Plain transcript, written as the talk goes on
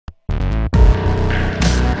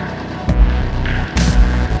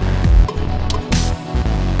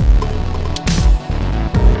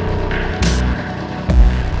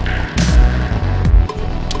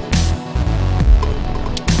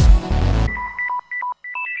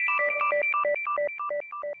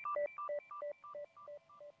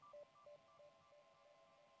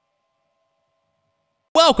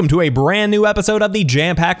Welcome to a brand new episode of the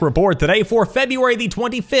Jampack Report today for February the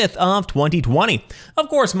 25th of 2020. Of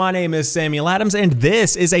course, my name is Samuel Adams, and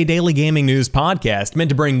this is a daily gaming news podcast meant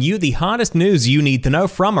to bring you the hottest news you need to know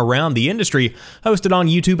from around the industry. Hosted on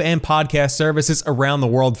YouTube and podcast services around the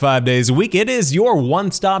world 5 days a week, it is your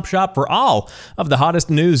one-stop shop for all of the hottest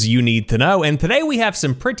news you need to know. And today we have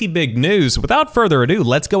some pretty big news. Without further ado,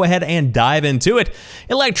 let's go ahead and dive into it.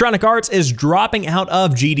 Electronic Arts is dropping out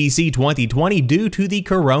of GDC 2020 due to the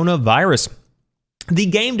coronavirus. The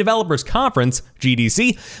Game Developers Conference,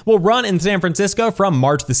 GDC, will run in San Francisco from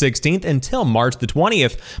March the 16th until March the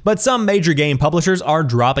 20th, but some major game publishers are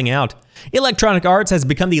dropping out. Electronic Arts has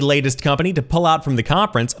become the latest company to pull out from the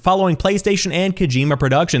conference following PlayStation and Kojima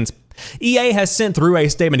Productions. EA has sent through a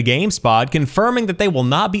statement to GameSpot confirming that they will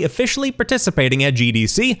not be officially participating at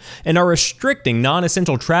GDC and are restricting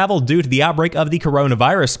non-essential travel due to the outbreak of the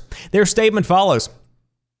coronavirus. Their statement follows.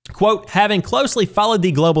 Quote, having closely followed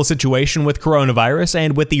the global situation with coronavirus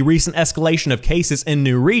and with the recent escalation of cases in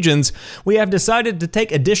new regions, we have decided to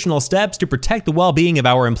take additional steps to protect the well-being of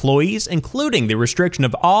our employees, including the restriction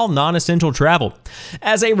of all non-essential travel.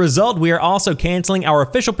 As a result, we are also canceling our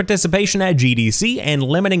official participation at GDC and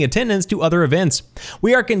limiting attendance to other events.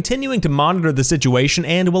 We are continuing to monitor the situation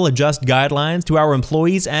and will adjust guidelines to our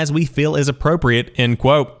employees as we feel is appropriate, end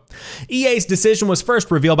quote. EA's decision was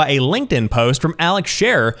first revealed by a LinkedIn post from Alex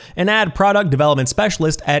Scherer, an ad product development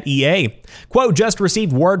specialist at EA. Quote, just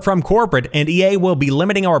received word from corporate and EA will be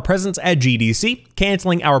limiting our presence at GDC,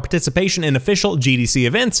 canceling our participation in official GDC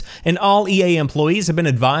events, and all EA employees have been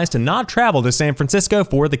advised to not travel to San Francisco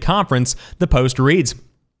for the conference, the post reads.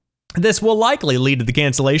 This will likely lead to the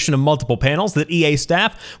cancellation of multiple panels that EA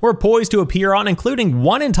staff were poised to appear on, including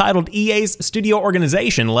one entitled EA's Studio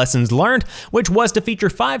Organization Lessons Learned, which was to feature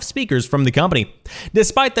 5 speakers from the company.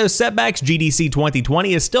 Despite those setbacks, GDC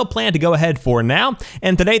 2020 is still planned to go ahead for now,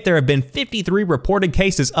 and to date there have been 53 reported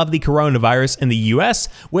cases of the coronavirus in the US,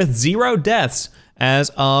 with 0 deaths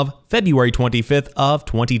as of February 25th of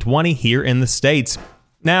 2020 here in the States.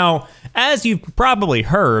 Now, as you've probably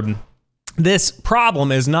heard, this problem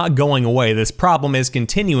is not going away. This problem is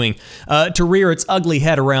continuing to rear its ugly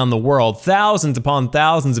head around the world. Thousands upon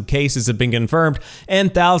thousands of cases have been confirmed,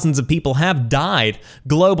 and thousands of people have died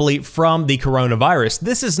globally from the coronavirus.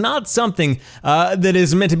 This is not something that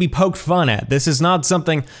is meant to be poked fun at. This is not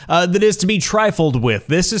something that is to be trifled with.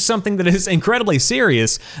 This is something that is incredibly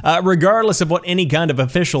serious, regardless of what any kind of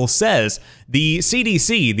official says. The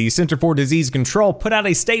CDC, the Center for Disease Control, put out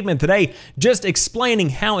a statement today just explaining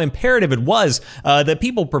how imperative it was that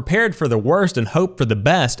people prepared for the worst and hoped for the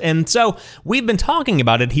best. And so we've been talking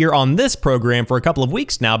about it here on this program for a couple of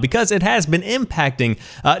weeks now because it has been impacting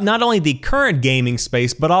not only the current gaming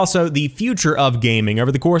space, but also the future of gaming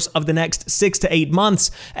over the course of the next 6 to 8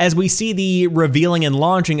 months. As we see the revealing and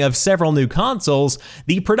launching of several new consoles,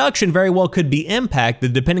 the production very well could be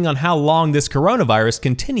impacted depending on how long this coronavirus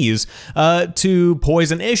continues to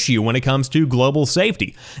pose an issue when it comes to global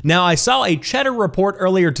safety. Now, I saw a Cheddar report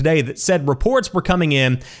earlier today that said reports were coming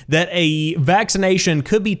in that a vaccination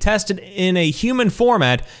could be tested in a human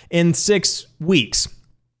format in 6 weeks.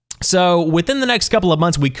 So within the next couple of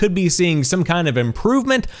months, we could be seeing some kind of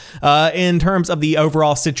improvement in terms of the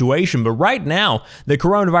overall situation. But right now, the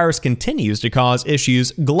coronavirus continues to cause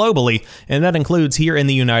issues globally, and that includes here in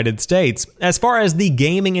the United States. As far as the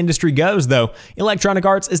gaming industry goes, though, Electronic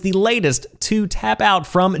Arts is the latest to tap out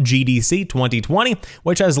from GDC 2020,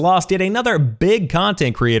 which has lost yet another big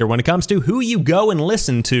content creator when it comes to who you go and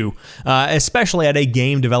listen to, especially at a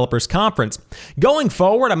game developers conference. Going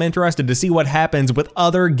forward, I'm interested to see what happens with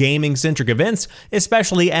other gaming-centric events,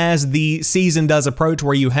 especially as the season does approach,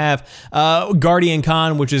 where you have Guardian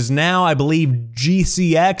Con, which is now, I believe,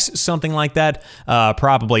 GCX, something like that.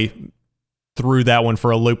 Probably threw that one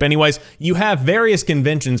for a loop. Anyways, you have various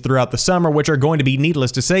conventions throughout the summer, which are going to be,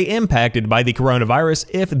 needless to say, impacted by the coronavirus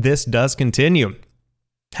if this does continue.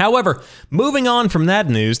 However, moving on from that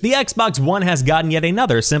news, the Xbox One has gotten yet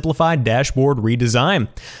another simplified dashboard redesign.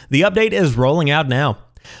 The update is rolling out now.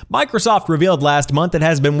 Microsoft revealed last month it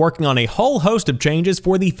has been working on a whole host of changes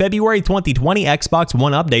for the February 2020 Xbox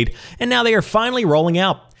One update, and now they are finally rolling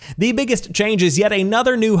out. The biggest change is yet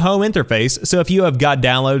another new home interface, so if you have got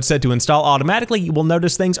downloads set to install automatically, you will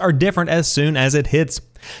notice things are different as soon as it hits.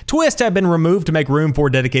 Twists have been removed to make room for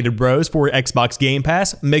dedicated rows for Xbox Game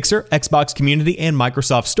Pass, Mixer, Xbox Community, and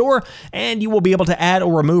Microsoft Store, and you will be able to add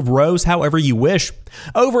or remove rows however you wish.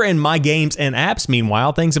 Over in My Games and Apps,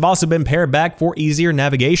 meanwhile, things have also been pared back for easier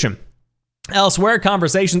navigation. Elsewhere,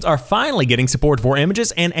 conversations are finally getting support for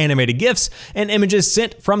images and animated GIFs, and images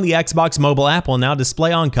sent from the Xbox mobile app will now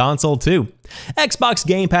display on console too. Xbox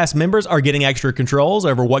Game Pass members are getting extra controls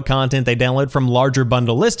over what content they download from larger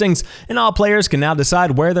bundle listings, and all players can now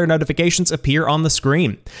decide where their notifications appear on the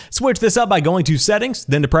screen. Switch this up by going to Settings,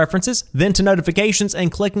 then to Preferences, then to Notifications,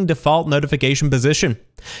 and clicking Default Notification Position.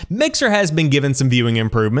 Mixer has been given some viewing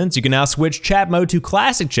improvements. You can now switch chat mode to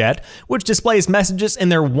Classic Chat, which displays messages in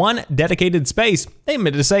their one dedicated space. They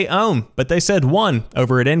meant to say own, but they said one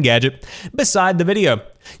over at Engadget, beside the video.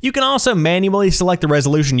 You can also manually select the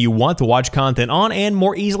resolution you want to watch content on and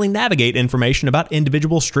more easily navigate information about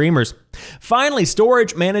individual streamers. Finally,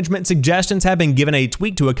 storage management suggestions have been given a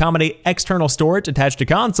tweak to accommodate external storage attached to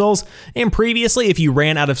consoles, and previously, if you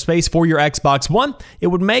ran out of space for your Xbox One, it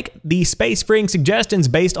would make the space-freeing suggestions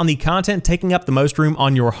based on the content taking up the most room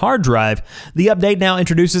on your hard drive. The update now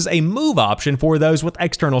introduces a move option for those with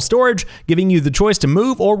external storage, giving you the choice to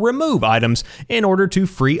move or remove items in order to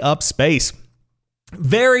free up space.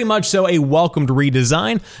 Very much so a welcomed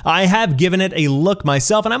redesign. I have given it a look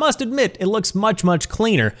myself, and I must admit, it looks much, much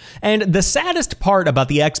cleaner. And the saddest part about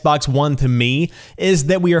the Xbox One to me is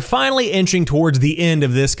that we are finally inching towards the end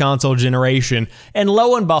of this console generation, and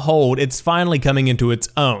lo and behold, it's finally coming into its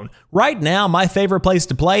own. Right now, my favorite place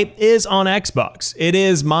to play is on Xbox. It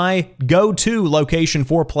is my go-to location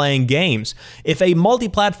for playing games. If a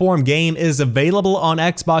multi-platform game is available on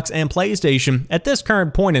Xbox and PlayStation, at this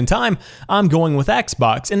current point in time, I'm going with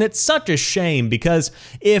Xbox. And it's such a shame because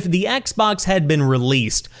if the Xbox had been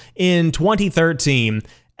released in 2013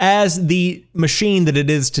 as the machine that it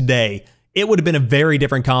is today, it would have been a very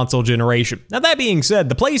different console generation. Now, that being said,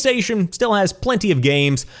 the PlayStation still has plenty of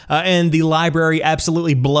games, and the library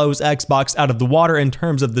absolutely blows Xbox out of the water in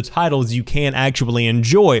terms of the titles you can actually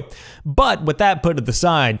enjoy. But with that put to the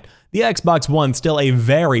side, the Xbox One's still a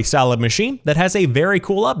very solid machine that has a very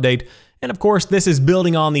cool update. And of course, this is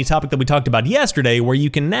building on the topic that we talked about yesterday, where you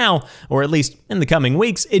can now, or at least in the coming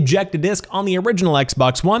weeks, eject a disc on the original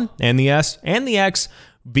Xbox One and the S and the X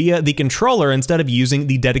via the controller instead of using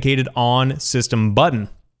the dedicated on-system button.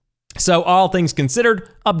 So all things considered,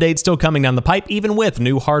 updates still coming down the pipe, even with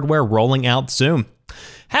new hardware rolling out soon.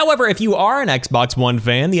 However, if you are an Xbox One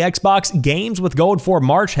fan, the Xbox Games with Gold for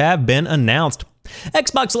March have been announced.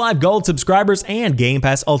 Xbox Live Gold subscribers and Game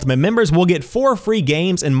Pass Ultimate members will get 4 free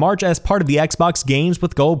games in March as part of the Xbox Games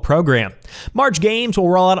with Gold program. March games will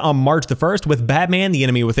roll out on March the 1st with Batman: The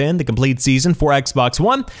Enemy Within, the complete season for Xbox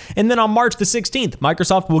One, and then on March the 16th,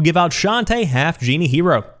 Microsoft will give out Shantae Half Genie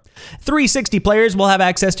Hero. 360 players will have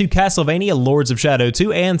access to Castlevania Lords of Shadow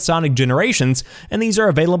 2 and Sonic Generations, and these are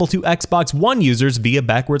available to Xbox One users via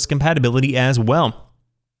backwards compatibility as well.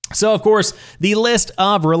 So, of course, the list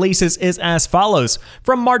of releases is as follows.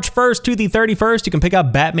 From March 1st to the 31st, you can pick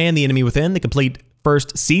up Batman: The Enemy Within, the complete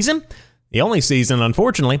first season. The only season,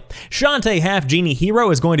 unfortunately. Shantae Half Genie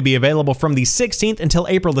Hero is going to be available from the 16th until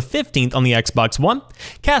April the 15th on the Xbox One.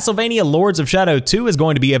 Castlevania Lords of Shadow 2 is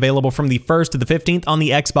going to be available from the 1st to the 15th on the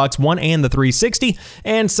Xbox One and the 360.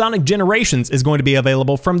 And Sonic Generations is going to be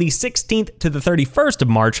available from the 16th to the 31st of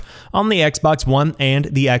March on the Xbox One and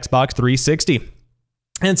the Xbox 360.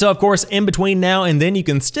 And so, of course, in between now and then, you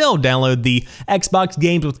can still download the Xbox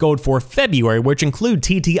Games with Gold for February, which include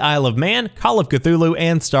TT Isle of Man, Call of Cthulhu,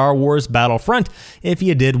 and Star Wars Battlefront, if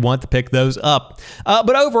you did want to pick those up.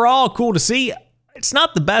 But overall, cool to see. It's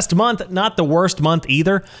not the best month, not the worst month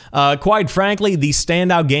either. Quite frankly, the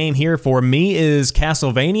standout game here for me is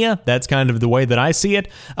Castlevania. That's kind of the way that I see it.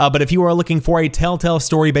 But if you are looking for a Telltale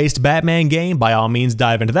story-based Batman game, by all means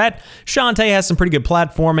dive into that. Shantae has some pretty good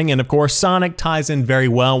platforming, and of course, Sonic ties in very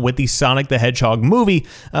well with the Sonic the Hedgehog movie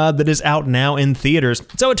that is out now in theaters.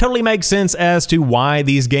 So it totally makes sense as to why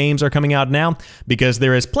these games are coming out now, because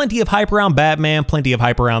there is plenty of hype around Batman, plenty of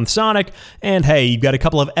hype around Sonic, and hey, you've got a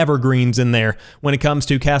couple of evergreens in there when it comes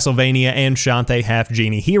to Castlevania and Shantae Half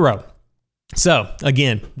Genie Hero. So,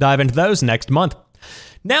 again, dive into those next month.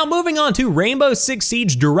 Now moving on to Rainbow Six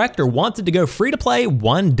Siege Director wanted to go free to play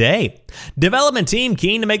one day. Development team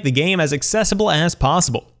keen to make the game as accessible as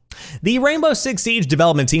possible. The Rainbow Six Siege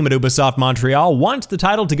development team at Ubisoft Montreal wants the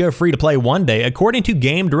title to go free to play one day, according to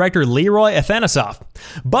game director Leroy Athanasoff.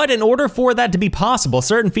 But in order for that to be possible,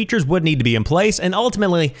 certain features would need to be in place, and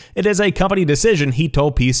ultimately, it is a company decision, he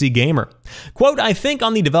told PC Gamer. Quote, "I think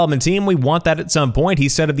on the development team, we want that at some point," he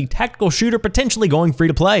said, of the tactical shooter potentially going free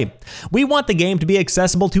to play. "We want the game to be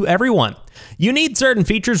accessible to everyone. You need certain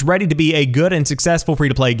features ready to be a good and successful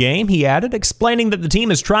free-to-play game," he added, explaining that the team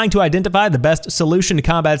is trying to identify the best solution to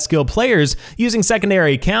combat skilled players using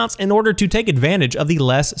secondary accounts in order to take advantage of the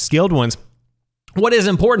less skilled ones. What is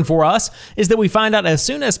important for us is that we find out as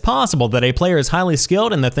soon as possible that a player is highly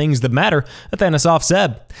skilled in the things that matter, Athanasoft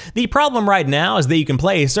said. The problem right now is that you can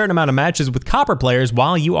play a certain amount of matches with copper players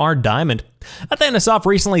while you are diamond. Athanasoft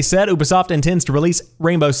recently said Ubisoft intends to release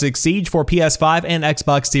Rainbow Six Siege for PS5 and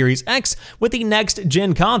Xbox Series X with the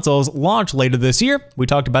next-gen consoles launch later this year. We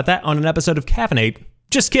talked about that on an episode of Caffeinate.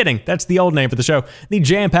 Just kidding, that's the old name for the show, the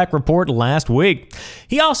Jampack report last week.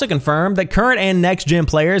 He also confirmed that current and next-gen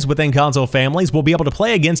players within console families will be able to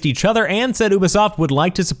play against each other and said Ubisoft would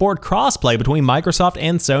like to support crossplay between Microsoft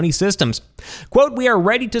and Sony systems. Quote, "We are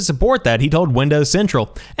ready to support that," he told Windows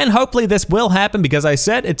Central. And hopefully this will happen because I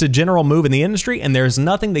said it's a general move in the industry and there's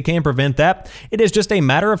nothing that can prevent that. It is just a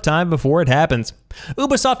matter of time before it happens.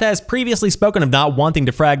 Ubisoft has previously spoken of not wanting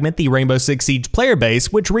to fragment the Rainbow Six Siege player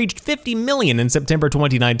base, which reached 50 million in September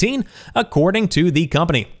 2019, according to the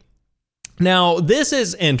company. Now, this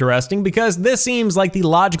is interesting because this seems like the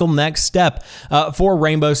logical next step for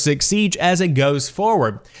Rainbow Six Siege as it goes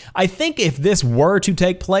forward. I think if this were to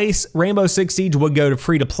take place, Rainbow Six Siege would go to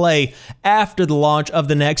free-to-play after the launch of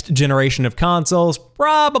the next generation of consoles,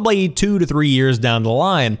 probably 2 to 3 years down the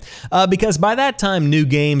line, because by that time new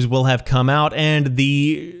games will have come out and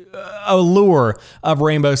the allure of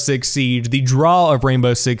Rainbow Six Siege, the draw of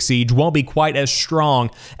Rainbow Six Siege won't be quite as strong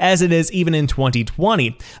as it is even in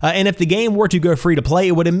 2020. And if the game were to go free to play,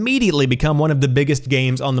 it would immediately become one of the biggest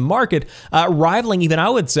games on the market, rivaling even, I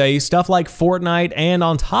would say, stuff like Fortnite. And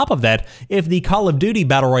on top of that, if the Call of Duty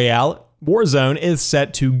Battle Royale Warzone is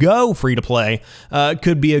set to go free to play,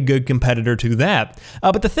 could be a good competitor to that.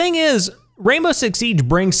 But the thing is, Rainbow Six Siege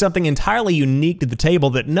brings something entirely unique to the table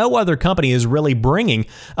that no other company is really bringing,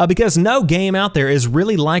 because no game out there is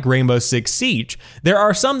really like Rainbow Six Siege. There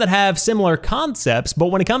are some that have similar concepts, but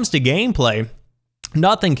when it comes to gameplay,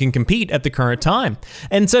 nothing can compete at the current time.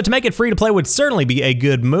 And so to make it free to play would certainly be a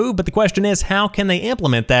good move, but the question is, how can they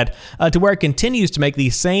implement that to where it continues to make the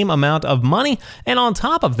same amount of money? And on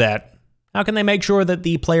top of that, how can they make sure that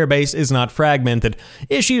the player base is not fragmented?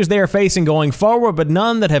 Issues they are facing going forward, but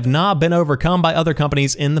none that have not been overcome by other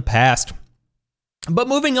companies in the past. But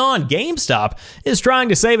moving on, GameStop is trying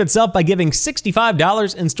to save itself by giving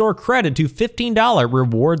 $65 in-store credit to $15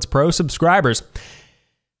 Rewards Pro subscribers.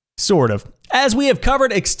 Sort of. As we have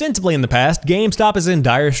covered extensively in the past, GameStop is in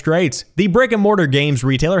dire straits. The brick-and-mortar games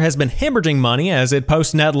retailer has been hemorrhaging money as it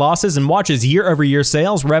posts net losses and watches year-over-year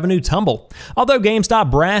sales revenue tumble. Although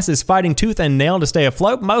GameStop brass is fighting tooth and nail to stay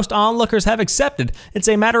afloat, most onlookers have accepted it's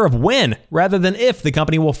a matter of when, rather than if, the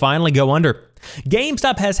company will finally go under.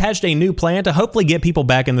 GameStop has hatched a new plan to hopefully get people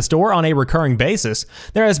back in the store on a recurring basis.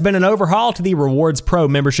 There has been an overhaul to the Rewards Pro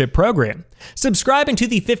membership program. Subscribing to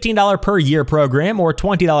the $15 per year program, or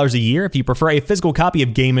 $20 a year if you prefer a physical copy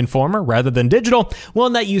of Game Informer rather than digital,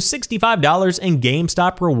 will net you $65 in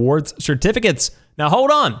GameStop rewards certificates. Now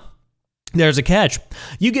hold on. There's a catch.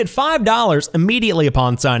 You get $5 immediately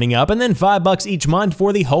upon signing up and then $5 each month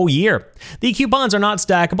for the whole year. The coupons are not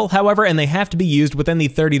stackable, however, and they have to be used within the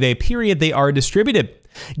 30-day period they are distributed.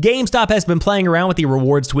 GameStop has been playing around with the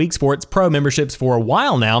rewards tweaks for its pro memberships for a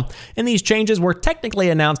while now, and these changes were technically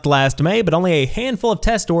announced last May, but only a handful of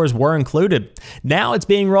test stores were included. Now it's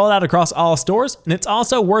being rolled out across all stores, and it's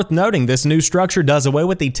also worth noting this new structure does away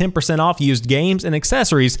with the 10% off used games and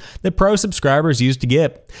accessories that pro subscribers used to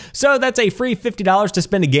get. So that's a free $50 to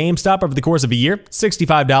spend at GameStop over the course of a year,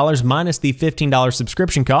 $65 minus the $15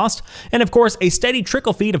 subscription cost, and of course a steady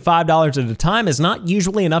trickle feed of $5 at a time is not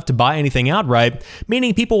usually enough to buy anything outright, meaning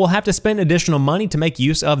people will have to spend additional money to make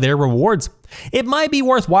use of their rewards. It might be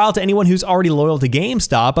worthwhile to anyone who's already loyal to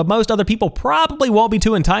GameStop, but most other people probably won't be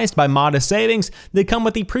too enticed by modest savings that come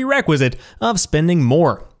with the prerequisite of spending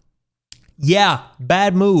more. Yeah,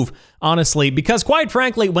 bad move, honestly, because quite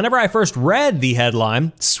frankly, whenever I first read the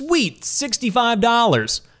headline, sweet,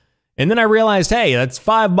 $65. And then I realized, hey, that's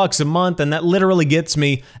 $5 a month, and that literally gets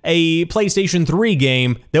me a PlayStation 3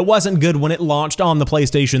 game that wasn't good when it launched on the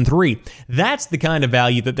PlayStation 3. That's the kind of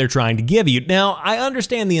value that they're trying to give you. Now, I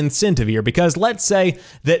understand the incentive here, because let's say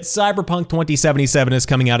that Cyberpunk 2077 is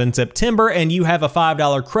coming out in September, and you have a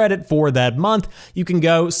 $5 credit for that month. You can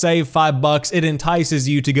go save $5. It entices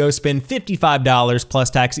you to go spend $55 plus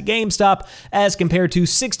tax at GameStop, as compared to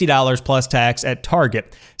 $60 plus tax at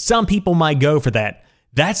Target. Some people might go for that.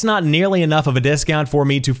 That's not nearly enough of a discount for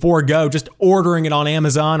me to forego just ordering it on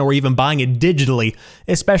Amazon or even buying it digitally,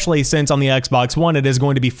 especially since on the Xbox One it is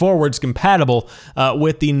going to be forwards compatible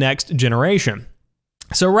with the next generation.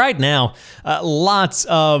 So right now, lots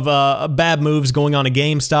of bad moves going on at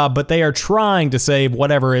GameStop, but they are trying to save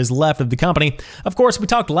whatever is left of the company. Of course, we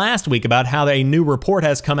talked last week about how a new report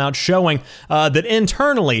has come out showing that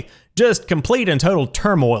internally, Just complete and total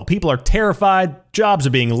turmoil. People are terrified, jobs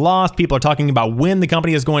are being lost, people are talking about when the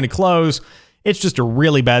company is going to close. It's just a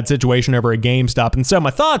really bad situation over at GameStop. And so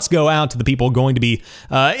my thoughts go out to the people going to be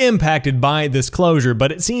impacted by this closure,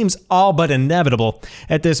 but it seems all but inevitable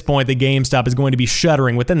at this point that GameStop is going to be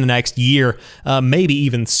shuttering within the next year, maybe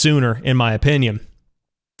even sooner, in my opinion.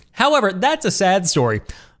 However, that's a sad story.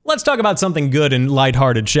 Let's talk about something good and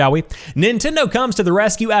lighthearted, shall we? Nintendo comes to the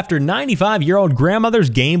rescue after 95-year-old grandmother's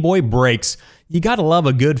Game Boy breaks. You gotta love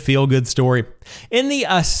a good feel-good story. In the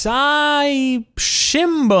Asahi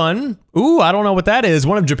Shimbun, I don't know what that is,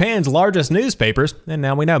 one of Japan's largest newspapers, and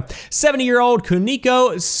now we know. 70-year-old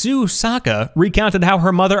Kuniko Susaka recounted how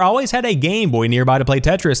her mother always had a Game Boy nearby to play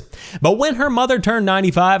Tetris. But when her mother turned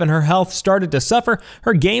 95 and her health started to suffer,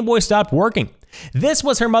 her Game Boy stopped working. This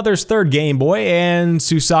was her mother's third Game Boy, and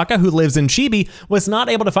Susaka, who lives in Chibi, was not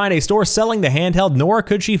able to find a store selling the handheld, nor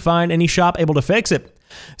could she find any shop able to fix it.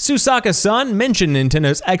 Susaka's son mentioned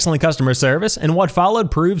Nintendo's excellent customer service, and what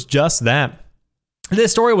followed proves just that.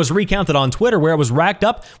 This story was recounted on Twitter, where it was racked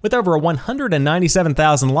up with over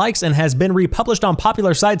 197,000 likes and has been republished on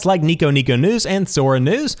popular sites like Nico Nico News and Sora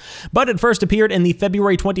News, but it first appeared in the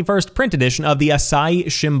February 21st print edition of the Asahi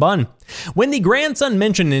Shimbun. When the grandson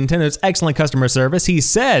mentioned Nintendo's excellent customer service, he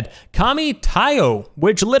said, "Kami Taio,"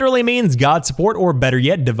 which literally means God support, or better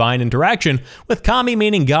yet, divine interaction, with Kami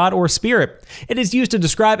meaning God or spirit. It is used to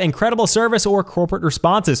describe incredible service or corporate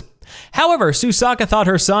responses. However, Susaka thought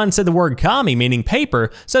her son said the word Kami, meaning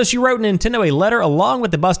paper, so she wrote Nintendo a letter along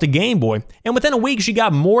with the busted Game Boy, and within a week she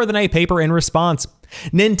got more than a paper in response.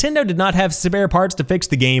 Nintendo did not have spare parts to fix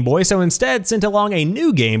the Game Boy, so instead sent along a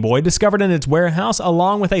new Game Boy discovered in its warehouse,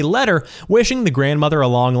 along with a letter wishing the grandmother a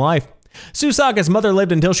long life. Susaka's mother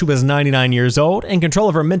lived until she was 99 years old, in control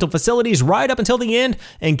of her mental facilities right up until the end,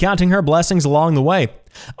 and counting her blessings along the way.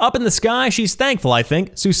 Up in the sky, she's thankful, I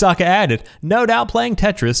think, Susaka added, no doubt playing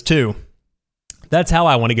Tetris too. That's how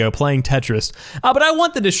I want to go, playing Tetris. But I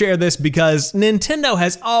wanted to share this because Nintendo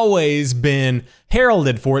has always been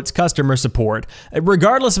heralded for its customer support.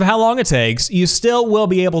 Regardless of how long it takes, you still will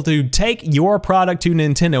be able to take your product to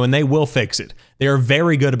Nintendo and they will fix it. They are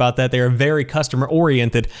very good about that. They are very customer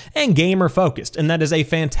oriented and gamer focused, and that is a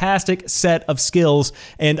fantastic set of skills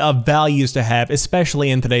and of values to have, especially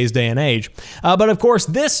in today's day and age. But of course,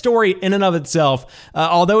 this story in and of itself,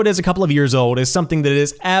 although it is a couple of years old, is something that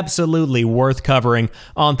is absolutely worth covering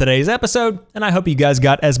on today's episode, and I hope you guys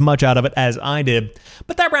got as much out of it as I did.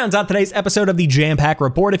 But that rounds out today's episode of the Jampack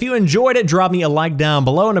Report. If you enjoyed it, drop me a like down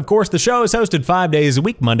below, and of course, the show is hosted 5 days a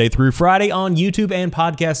week, Monday through Friday, on YouTube and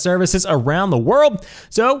podcast services around the world.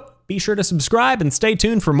 So be sure to subscribe and stay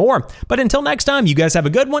tuned for more. But until next time, you guys have a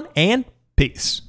good one, and peace.